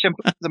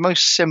 the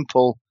most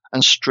simple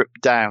and stripped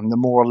down, the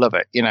more I love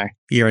it. You know,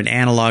 you're an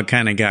analog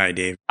kind of guy,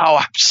 Dave. Oh,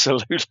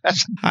 absolutely.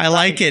 I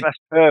like it. That's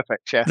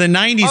perfect. Yeah, the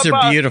 '90s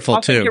are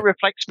beautiful too. I think it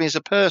reflects me as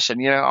a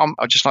person. You know,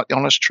 I just like the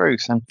honest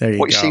truth, and there you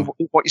go.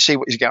 What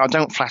you get. I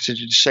don't flatter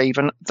to deceive,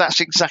 and that's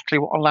exactly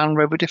what a Land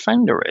Rover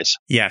Defender is.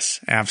 Yes,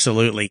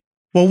 absolutely.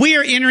 Well, we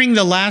are entering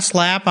the last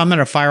lap. I'm going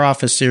to fire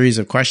off a series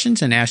of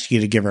questions and ask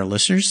you to give our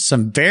listeners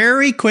some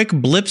very quick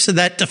blips of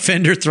that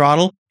Defender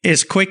throttle,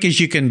 as quick as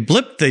you can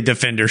blip the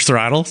Defender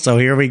throttle. So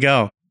here we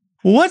go.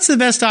 What's the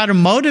best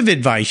automotive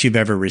advice you've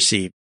ever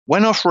received?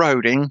 When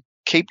off-roading,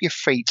 keep your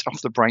feet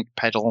off the brake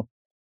pedal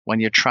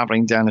when you're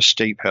traveling down a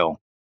steep hill.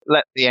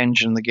 Let the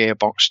engine and the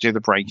gearbox do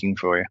the braking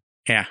for you.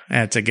 Yeah,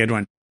 that's a good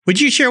one.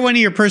 Would you share one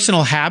of your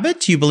personal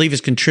habits you believe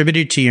has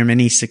contributed to your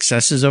many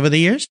successes over the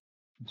years?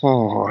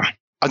 Oh,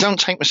 I don't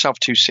take myself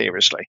too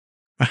seriously.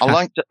 I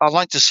like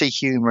to see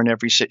humor in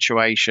every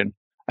situation.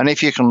 And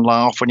if you can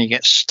laugh when you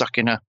get stuck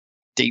in a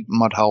deep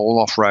mud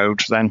hole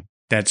off-road, then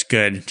that's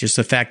good. Just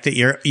the fact that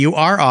you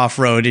are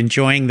off-road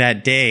enjoying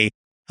that day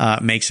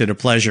makes it a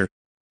pleasure.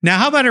 Now,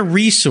 how about a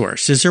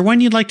resource? Is there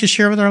one you'd like to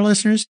share with our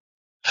listeners?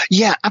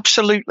 Yeah,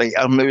 absolutely.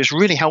 It was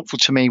really helpful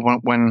to me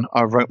when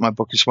I wrote my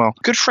book as well.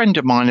 A good friend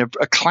of mine, a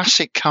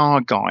classic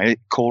car guy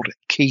called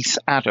Keith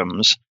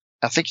Adams.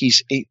 I think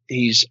he's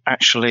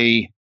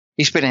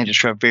been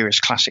editor of various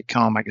classic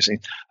car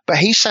magazines, but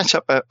he set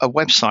up a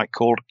website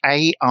called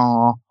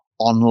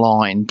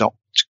aronline.co.uk.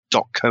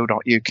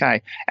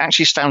 It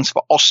actually stands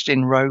for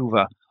Austin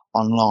Rover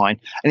Online,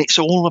 and it's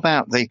all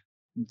about the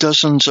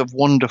dozens of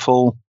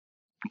wonderful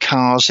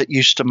cars that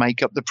used to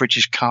make up the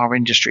British car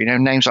industry. You know,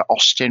 names like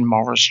Austin,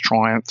 Morris,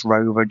 Triumph,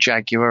 Rover,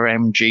 Jaguar,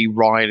 MG,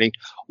 Riley,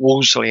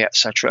 Wolseley,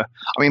 etc.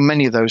 I mean,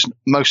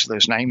 most of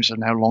those names are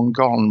now long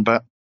gone,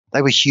 but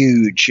they were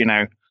huge, you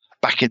know,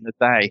 back in the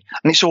day.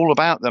 And it's all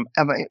about them.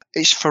 I mean,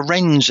 it's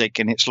forensic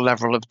in its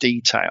level of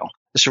detail.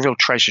 It's a real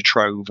treasure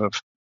trove of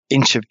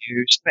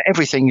interviews,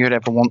 everything you'd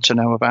ever want to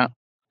know about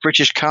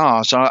British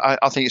cars. I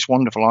think it's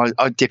wonderful.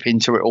 I dip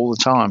into it all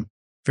the time.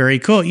 Very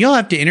cool. You'll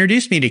have to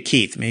introduce me to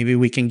Keith. Maybe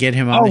we can get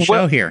him on the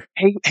show here.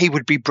 He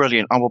would be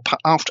brilliant. I will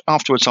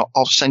afterwards.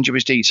 I'll send you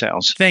his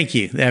details. Thank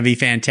you. That'd be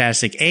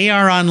fantastic.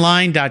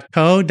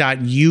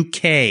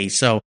 aronline.co.uk.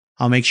 So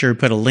I'll make sure to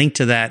put a link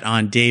to that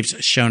on Dave's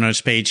show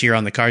notes page here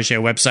on the Cars Yeah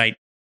website.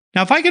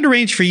 Now, if I could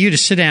arrange for you to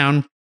sit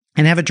down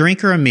and have a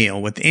drink or a meal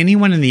with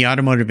anyone in the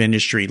automotive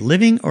industry,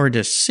 living or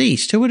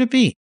deceased, who would it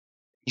be?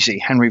 Easy,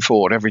 Henry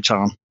Ford, every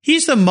time.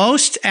 He's the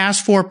most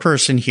asked for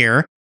person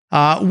here.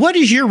 What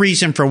is your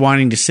reason for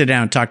wanting to sit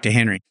down and talk to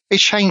Henry? It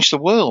changed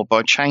the world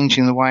by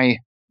changing the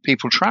way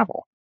people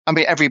travel. I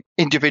mean,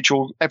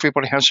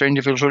 everybody has their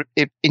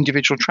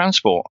individual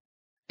transport.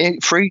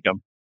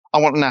 Freedom. I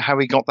want to know how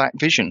he got that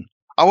vision.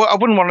 I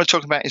wouldn't want to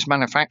talk about his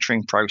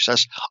manufacturing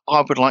process.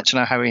 I would like to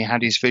know how he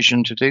had his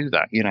vision to do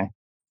that, you know.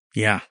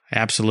 Yeah,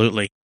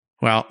 absolutely.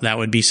 Well, that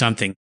would be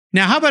something.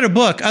 Now, how about a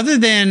book? Other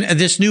than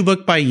this new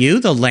book by you,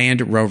 The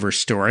Land Rover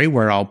Story,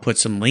 where I'll put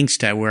some links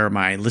to where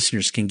my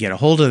listeners can get a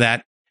hold of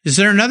that. Is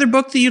there another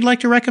book that you'd like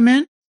to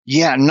recommend?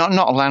 Yeah, not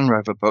a Land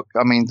Rover book.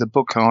 I mean, the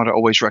book I'd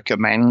always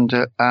recommend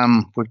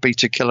would be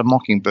To Kill a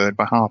Mockingbird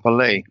by Harper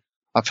Lee.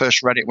 I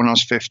first read it when I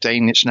was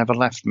 15. It's never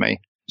left me.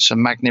 It's a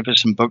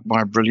magnificent book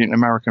by a brilliant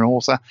American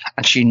author,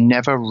 and she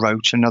never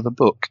wrote another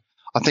book.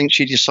 I think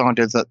she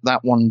decided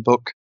that one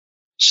book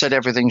said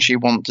everything she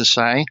wanted to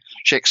say.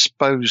 She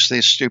exposed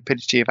the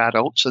stupidity of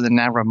adults and the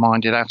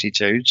narrow-minded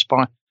attitudes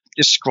by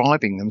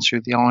describing them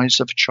through the eyes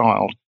of a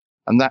child.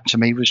 And that, to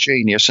me, was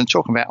genius. And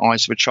talking about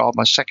eyes of a child,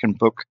 my second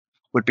book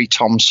would be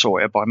Tom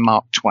Sawyer by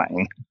Mark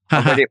Twain.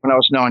 I read it when I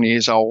was 9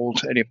 years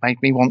old, and it made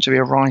me want to be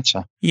a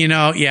writer.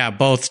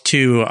 Both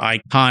two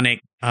iconic,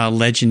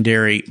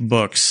 legendary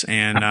books,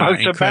 and both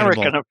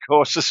incredible. American, of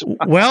course. As well.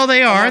 Well,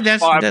 they are.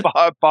 That's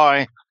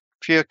by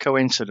pure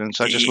coincidence.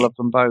 I just love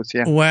them both.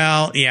 Yeah.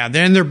 Well, yeah.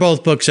 Then they're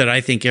both books that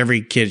I think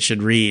every kid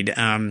should read.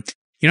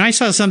 I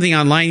saw something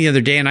online the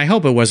other day, and I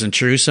hope it wasn't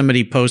true.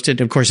 Somebody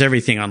posted. Of course,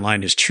 everything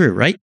online is true,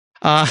 right?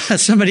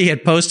 Somebody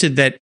had posted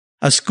that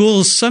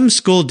some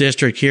school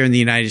district here in the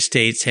United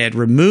States had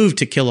removed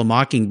To Kill a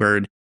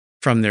Mockingbird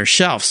from their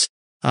shelves,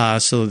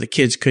 so the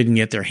kids couldn't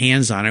get their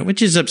hands on it,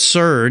 which is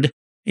absurd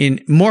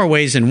in more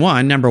ways than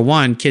one. Number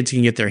one, kids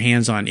can get their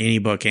hands on any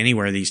book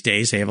anywhere these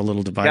days. They have a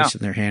little device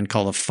in their hand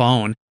called a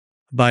phone.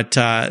 But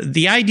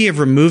the idea of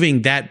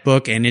removing that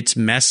book and its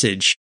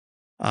message,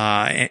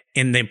 and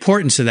the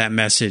importance of that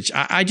message,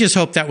 I just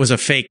hope that was a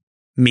fake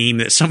meme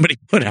that somebody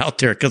put out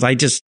there, because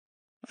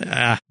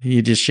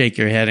you just shake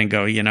your head and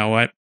go, you know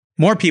what?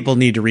 More people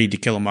need to read To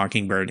Kill a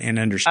Mockingbird and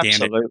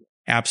understand it.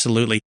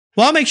 Absolutely.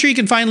 Well, I'll make sure you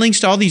can find links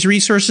to all these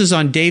resources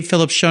on Dave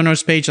Phillips' show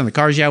notes page on the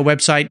Cars Yeah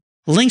website.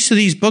 Links to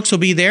these books will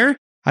be there.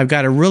 I've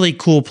got a really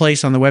cool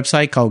place on the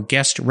website called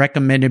Guest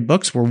Recommended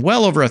Books, where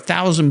well over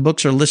 1,000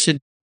 books are listed,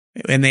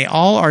 and they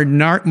all are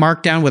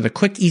marked down with a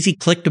quick, easy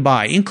click to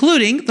buy,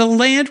 including the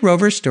Land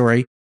Rover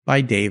story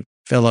by Dave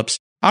Phillips.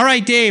 All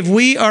right, Dave,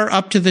 we are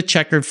up to the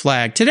checkered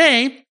flag.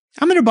 Today,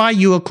 I'm going to buy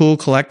you a cool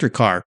collector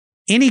car.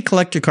 Any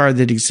collector car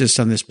that exists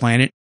on this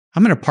planet,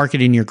 I'm going to park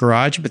it in your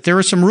garage, but there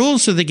are some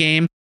rules to the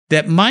game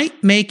that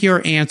might make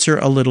your answer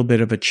a little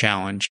bit of a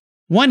challenge.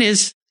 One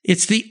is,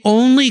 it's the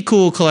only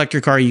cool collector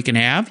car you can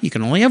have. You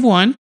can only have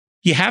one.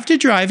 You have to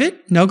drive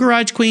it. No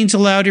garage queens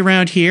allowed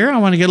around here. I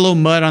want to get a little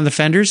mud on the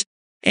fenders.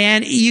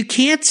 And you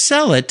can't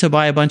sell it to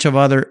buy a bunch of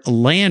other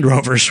Land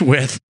Rovers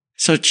with.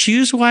 So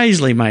choose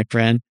wisely, my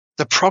friend.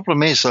 The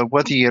problem is, though,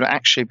 whether you'd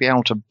actually be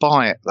able to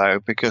buy it, though,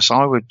 because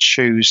I would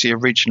choose the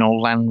original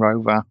Land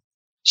Rover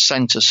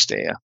Center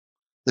Steer,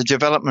 the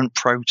development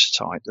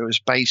prototype that was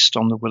based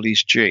on the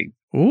Willys Jeep.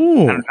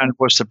 Ooh. And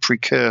was the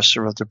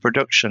precursor of the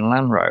production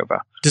Land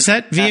Rover. Does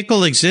that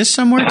vehicle exist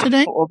somewhere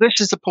today? Well,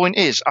 this is the point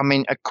is,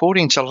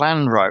 according to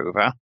Land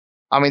Rover,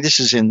 this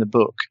is in the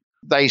book,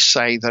 they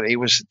say that it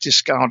was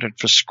discarded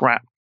for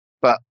scrap,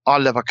 but I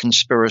love a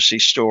conspiracy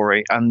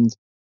story, and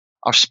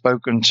I've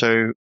spoken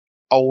to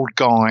old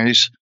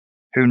guys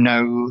who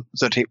know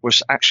that it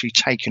was actually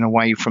taken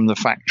away from the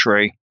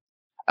factory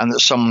and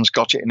that someone's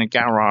got it in a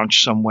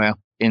garage somewhere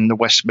in the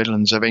West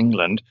Midlands of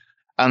England,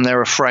 and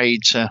they're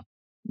afraid to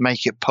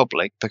make it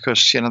public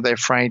because, they're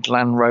afraid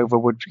Land Rover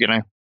would,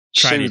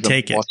 try to them,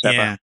 take it. whatever.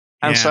 Yeah.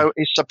 And so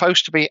it's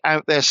supposed to be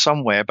out there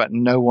somewhere, but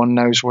no one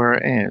knows where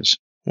it is.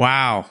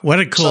 Wow. What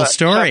a cool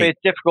story. So it'd be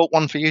a difficult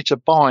one for you to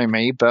buy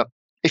me, but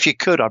if you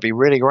could, I'd be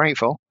really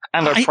grateful.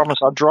 And I promise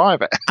I'd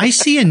drive it. I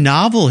see a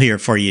novel here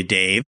for you,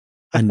 Dave.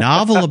 A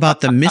novel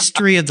about the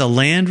mystery of the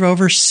Land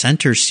Rover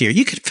Center Steer.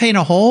 You could paint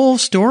a whole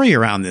story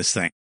around this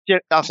thing. Yeah,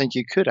 I think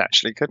you could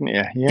actually, couldn't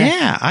you?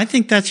 Yeah, I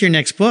think that's your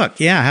next book.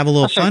 Yeah, have a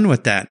little fun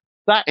with that.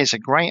 That is a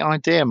great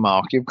idea,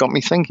 Mark. You've got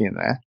me thinking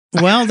there.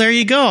 Well, there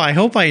you go. I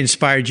hope I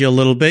inspired you a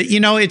little bit.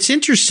 It's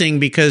interesting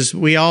because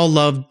we all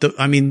love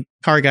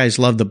car guys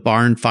love the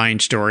barn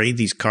find story,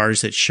 these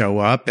cars that show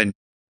up. And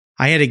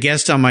I had a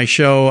guest on my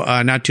show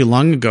not too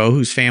long ago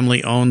whose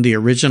family owned the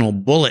original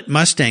Bullitt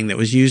Mustang that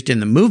was used in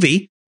the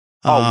movie.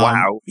 Oh,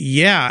 wow.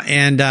 Yeah.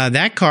 And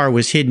that car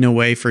was hidden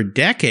away for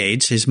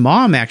decades. His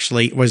mom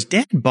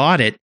dad bought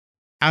it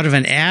out of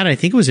an ad. I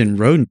think it was in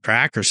Road and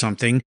Track or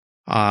something.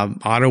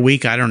 Auto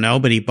Week, I don't know,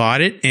 but he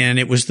bought it, and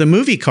it was the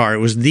movie car. It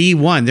was the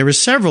one. There were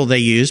several they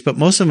used, but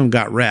most of them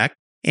got wrecked.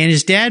 And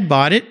his dad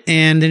bought it,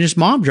 and then his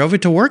mom drove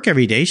it to work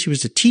every day. She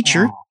was a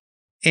teacher. Oh.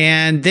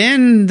 And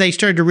then they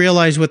started to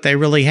realize what they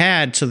really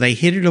had, so they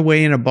hid it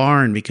away in a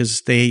barn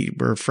because they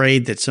were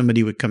afraid that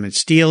somebody would come and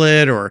steal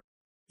it, or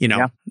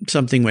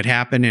something would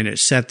happen, and it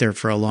sat there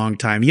for a long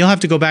time. You'll have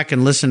to go back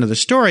and listen to the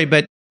story,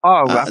 but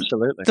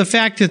absolutely. The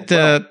fact that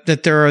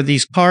that there are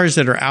these cars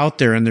that are out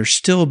there and they're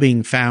still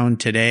being found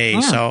today.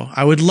 So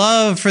I would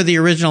love for the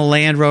original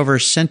Land Rover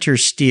Center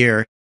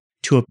Steer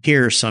to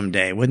appear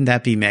someday. Wouldn't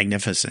that be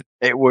magnificent?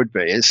 It would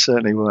be. It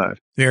certainly would.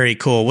 Very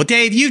cool. Well,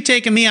 Dave, you've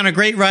taken me on a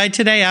great ride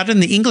today out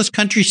in the English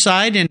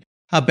countryside in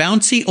a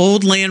bouncy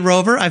old Land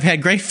Rover. I've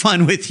had great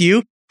fun with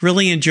you.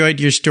 Really enjoyed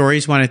your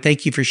stories. Want to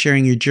thank you for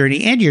sharing your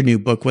journey and your new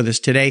book with us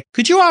today.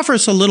 Could you offer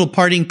us a little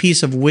parting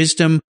piece of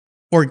wisdom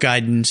or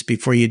guidance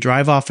before you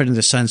drive off into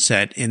the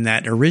sunset in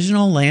that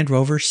original Land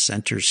Rover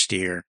Center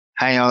Steer?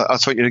 Hey, I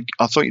thought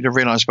you'd have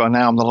realized by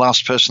now I'm the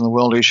last person in the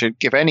world who should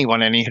give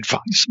anyone any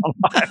advice on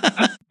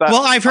that.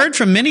 Well, I've heard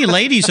from many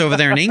ladies over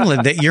there in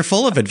England that you're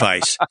full of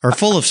advice or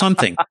full of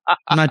something.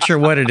 I'm not sure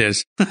what it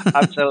is.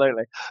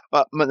 Absolutely.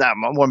 But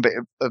one bit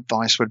of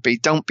advice would be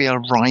don't be a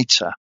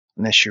writer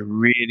unless you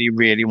really,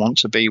 really want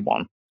to be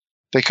one.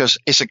 Because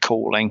it's a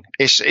calling.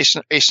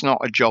 It's not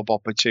a job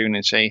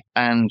opportunity,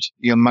 and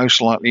you'll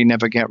most likely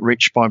never get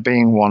rich by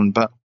being one,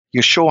 but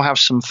you'll sure have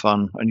some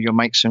fun and you'll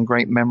make some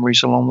great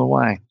memories along the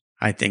way.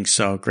 I think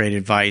so. Great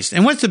advice.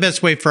 And what's the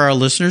best way for our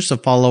listeners to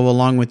follow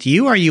along with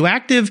you? Are you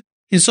active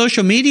in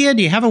social media?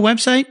 Do you have a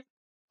website?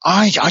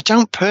 I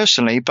don't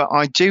personally, but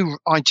I do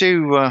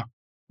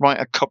write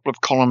a couple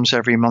of columns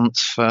every month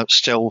for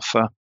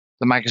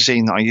the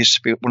magazine that I used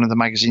to be, one of the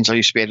magazines I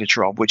used to be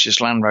editor of, which is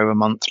Land Rover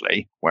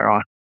Monthly, where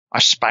I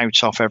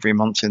spout off every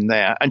month in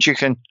there. And you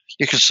can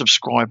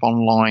subscribe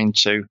online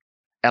to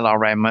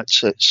LRM.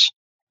 It's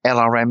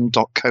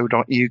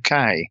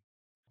lrm.co.uk.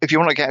 If you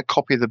want to get a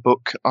copy of the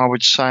book, I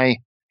would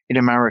say in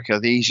America,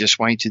 the easiest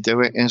way to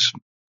do it is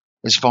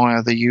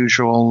via the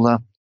usual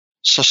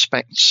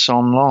suspects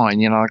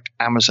online, like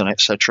Amazon,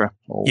 etc.,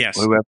 or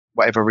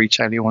whatever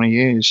retailer you want to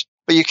use.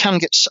 But you can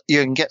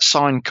get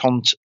signed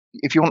content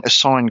if you want a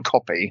signed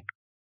copy.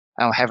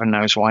 Heaven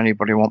knows why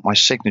anybody want my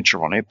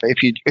signature on it. But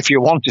if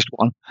you wanted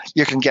one,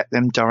 you can get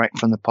them direct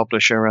from the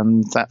publisher,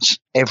 and that's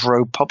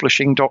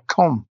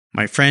evropublishing.com.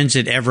 My friends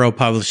at Evro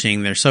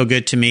Publishing, they're so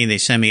good to me. They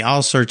send me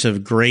all sorts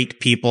of great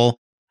people,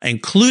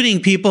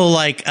 including people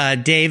like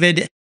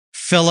David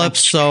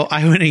Phillips. So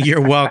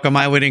you're welcome.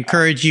 I would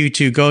encourage you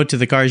to go to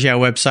the Cars Yeah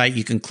website.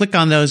 You can click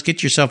on those,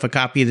 get yourself a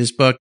copy of this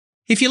book.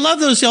 If you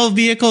love those old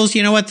vehicles,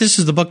 you know what? This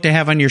is the book to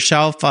have on your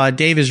shelf.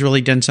 Dave has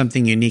really done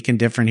something unique and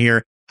different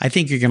here. I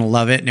think you're going to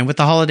love it. And with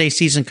the holiday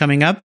season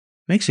coming up, it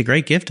makes a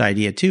great gift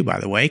idea too, by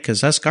the way,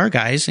 because us car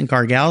guys and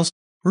car gals,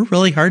 we're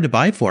really hard to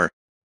buy for.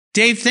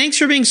 Dave, thanks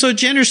for being so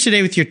generous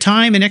today with your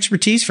time and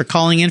expertise, for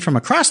calling in from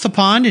across the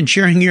pond and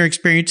sharing your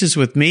experiences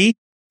with me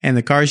and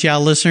the Cars Yeah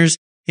listeners.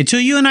 Until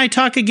you and I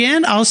talk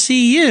again, I'll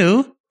see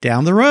you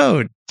down the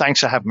road. Thanks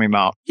for having me,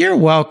 Mark. You're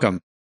welcome.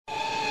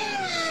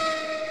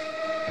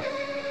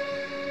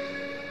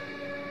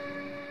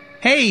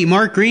 Hey,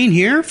 Mark Green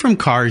here from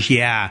Cars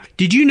Yeah.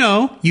 Did you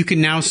know you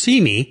can now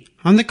see me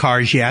on the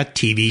Cars Yeah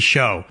TV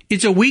show?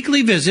 It's a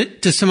weekly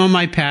visit to some of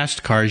my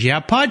past Cars Yeah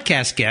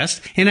podcast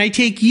guests, and I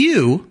take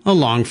you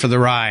along for the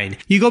ride.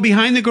 You go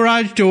behind the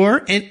garage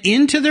door and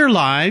into their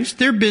lives,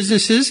 their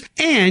businesses,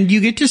 and you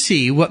get to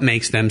see what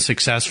makes them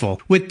successful.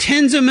 With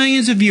tens of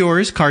millions of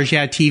viewers, Cars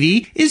Yeah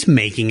TV is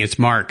making its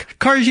mark.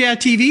 Cars Yeah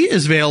TV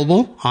is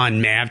available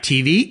on MAV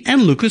TV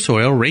and Lucas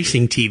Oil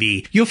Racing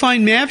TV. You'll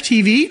find MAV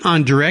TV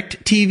on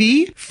Direct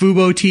TV,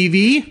 Fubo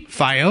TV,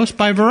 Fios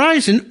by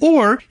Verizon,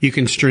 or you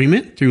can stream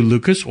it through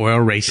Lucas Oil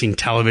Racing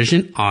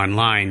Television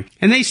online.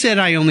 And they said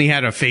I only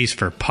had a face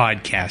for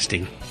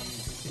podcasting.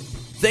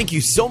 Thank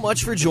you so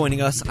much for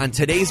joining us on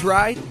today's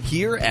ride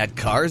here at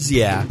Cars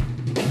Yeah.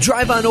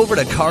 Drive on over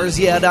to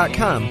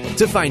carsyeah.com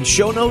to find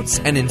show notes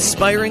and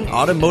inspiring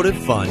automotive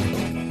fun.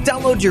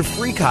 Download your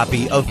free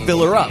copy of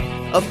Filler Up,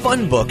 a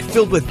fun book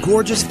filled with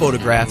gorgeous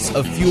photographs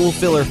of fuel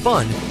filler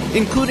fun,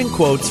 including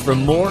quotes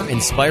from more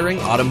inspiring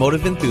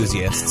automotive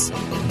enthusiasts.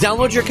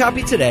 Download your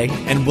copy today,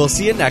 and we'll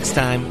see you next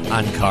time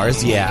on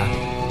Cars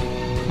Yeah.